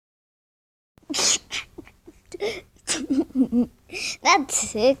That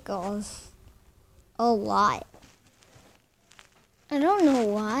tickles a lot. I don't know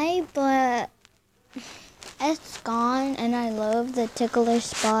why, but it's gone, and I love the tickler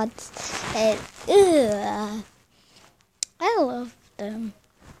spots. And I love them.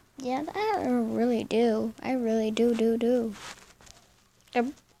 Yeah, I really do. I really do.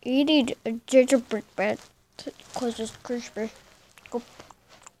 I'm eating a gingerbread bread because it's crispy.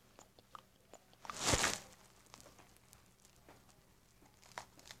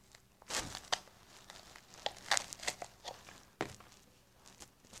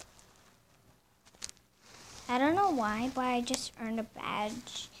 I don't know why, but I just earned a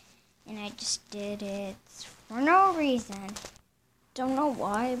badge, and I just did it for no reason. Don't know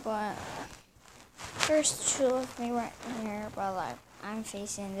why, but there's two of me right here, but like I'm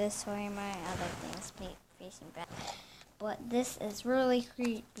facing this way, my other thing's facing back. But this is really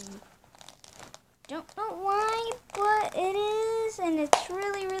creepy. Don't know why, but it is, and it's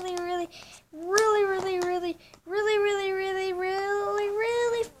really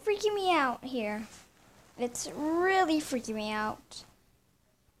freaking me out here. It's really freaking me out.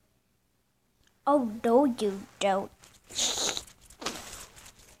 Oh, no, you don't.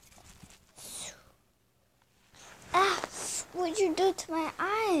 Ah, what'd you do to my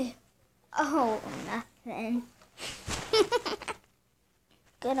eye? Oh, nothing.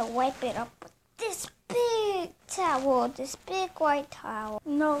 Gonna wipe it up with this big towel, this big white towel.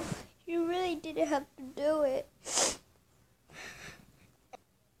 No, you really didn't have to do it. So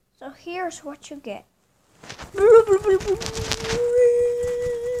here's what you get.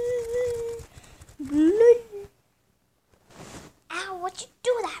 Ow, what'd you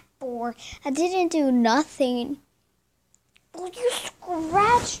do that for? I didn't do nothing. Well, you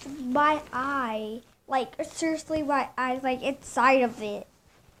scratched my eye. Like, seriously, my eye, like, inside of it.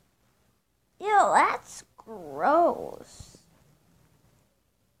 Ew, that's gross.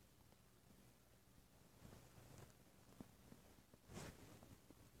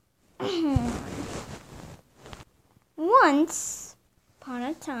 Once upon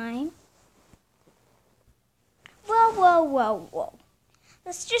a time. Whoa.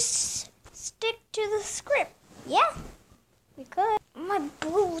 Let's just stick to the script. Yeah, we could. My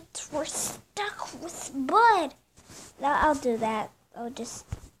boots were stuck with blood. No, I'll do that. I'll just...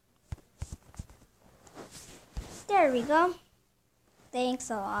 There we go. Thanks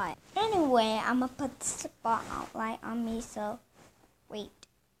a lot. Anyway, I'm gonna put the spotlight on me, so... Wait.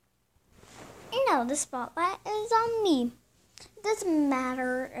 The spotlight is on me. It doesn't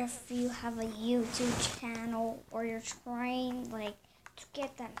matter if you have a YouTube channel or you're trying, like, to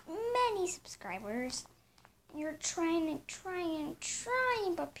get that many subscribers. You're trying,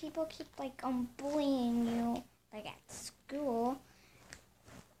 but people keep, like, bullying you, like, at school.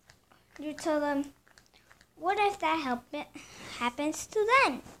 You tell them, what if that happens to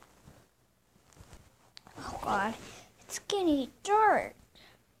them? Oh, God, it's getting dark.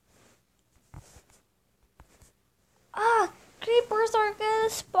 Creepers are gonna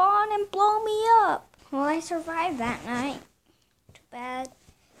spawn and blow me up. Well, I survived that night. Too bad.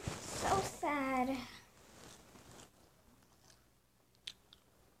 So sad.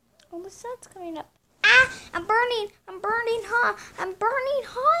 Oh, the sun's coming up. Ah! I'm burning hot.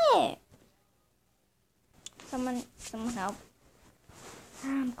 Someone help.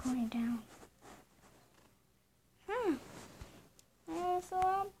 I'm going down. It's a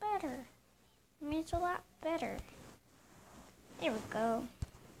lot better. There we go.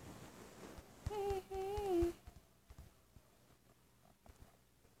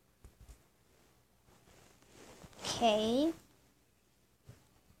 Okay.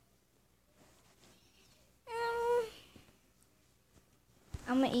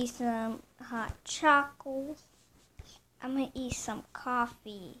 I'm gonna eat some hot chocolate. I'm gonna eat some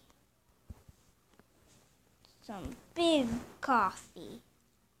coffee. Some big coffee.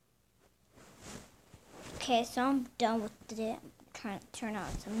 Okay, so I'm done with it. I'm trying to turn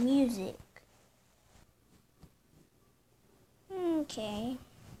on some music. Okay.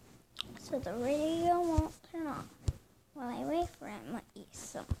 So the radio won't turn on. While I wait for it, I'm gonna eat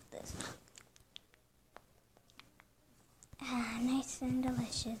some of this. Nice and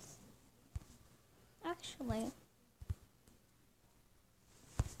delicious. Actually,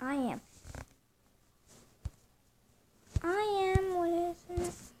 I am, what is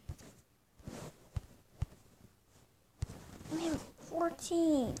it? I'm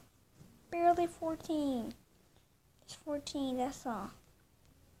 14. Barely 14. It's 14, that's all.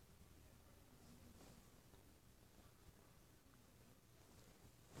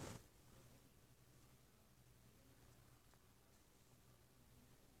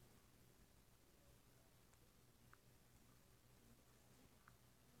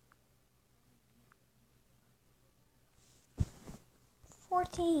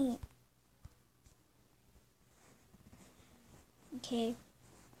 14. Okay.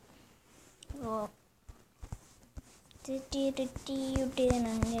 Well.